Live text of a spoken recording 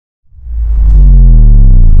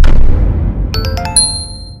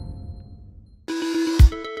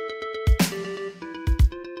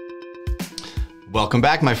Welcome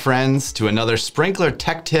back, my friends, to another sprinkler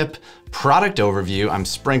tech tip product overview. I'm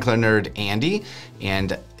sprinkler nerd Andy,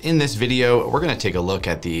 and in this video, we're gonna take a look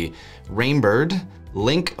at the Rainbird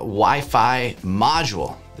Link Wi-Fi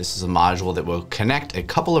module. This is a module that will connect a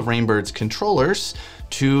couple of Rainbird's controllers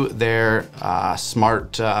to their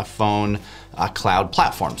smartphone cloud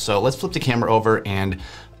platform. So let's flip the camera over and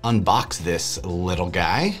unbox this little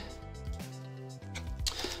guy.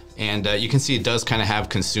 And you can see it does kind of have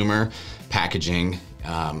consumer packaging.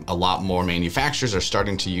 A lot more manufacturers are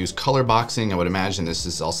starting to use color boxing. I would imagine this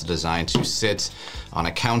is also designed to sit on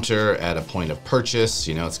a counter at a point of purchase.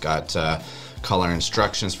 You know, it's got color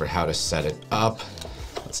instructions for how to set it up.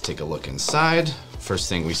 Let's take a look inside. First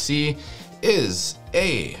thing we see is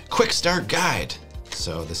a quick start guide.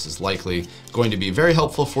 So this is likely going to be very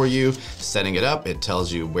helpful for you setting it up. It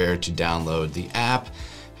tells you where to download the app,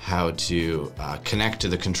 how to connect to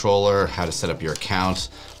the controller, how to set up your account,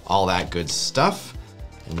 all that good stuff.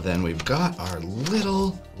 And then we've got our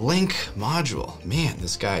little Link module. Man,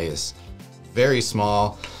 this guy is very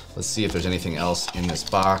small. Let's see if there's anything else in this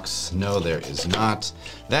box. No, there is not.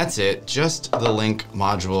 That's it, just the Link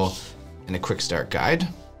module and a quick start guide.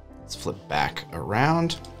 Let's flip back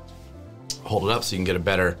around, hold it up so you can get a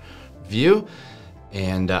better view.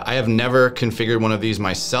 And I have never configured one of these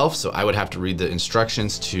myself, so I would have to read the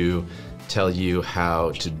instructions to tell you how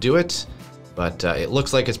to do it. But it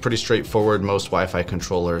looks like it's pretty straightforward. Most Wi-Fi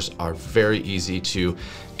controllers are very easy to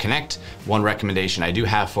connect. One recommendation I do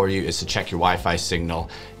have for you is to check your Wi-Fi signal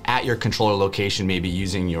at your controller location, maybe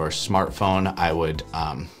using your smartphone. I would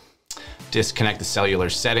disconnect the cellular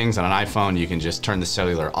settings. On an iPhone, you can just turn the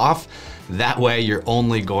cellular off. That way, you're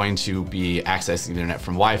only going to be accessing the internet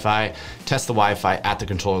from Wi-Fi. Test the Wi-Fi at the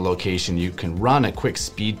controller location. You can run a quick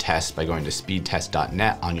speed test by going to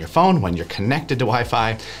speedtest.net on your phone when you're connected to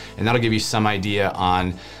Wi-Fi, and that'll give you some idea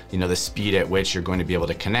on, you know, the speed at which you're going to be able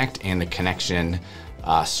to connect and the connection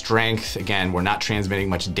strength. Again, we're not transmitting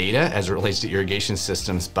much data as it relates to irrigation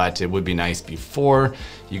systems, but it would be nice before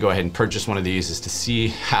you go ahead and purchase one of these is to see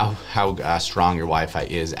how strong your Wi-Fi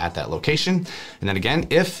is at that location. And then again,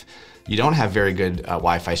 if you don't have very good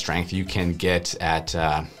Wi-Fi strength, you can get at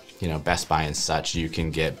you know, Best Buy and such, you can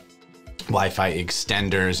get Wi-Fi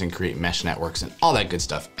extenders and create mesh networks and all that good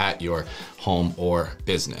stuff at your home or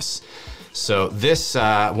business. So this,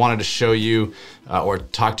 wanted to show you or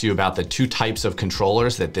talk to you about the two types of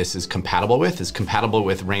controllers that this is compatible with. It's compatible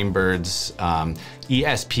with Rainbird's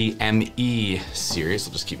ESP-Me series.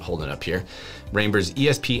 I'll just keep holding it up here. Rainbird's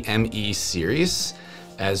ESP-Me series,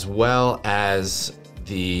 as well as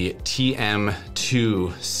the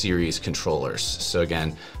TM2 series controllers. So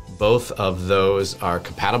again, both of those are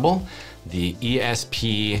compatible. The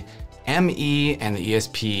ESP-Me and the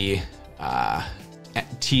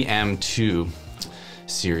ESP-TM2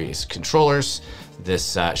 series controllers.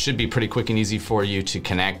 This should be pretty quick and easy for you to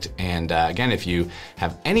connect. And again, if you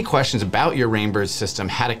have any questions about your Rainbird system,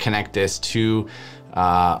 how to connect this to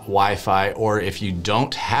Wi-Fi, or if you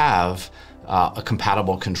don't have a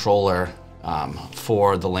compatible controller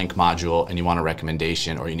for the Link module and you want a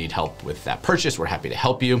recommendation or you need help with that purchase, we're happy to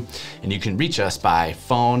help you. And you can reach us by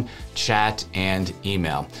phone, chat, and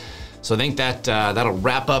email. So I think that that'll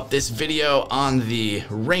wrap up this video on the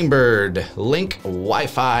Rainbird Link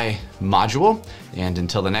Wi-Fi module. And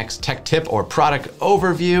until the next tech tip or product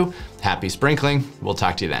overview, happy sprinkling. We'll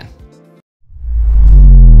talk to you then.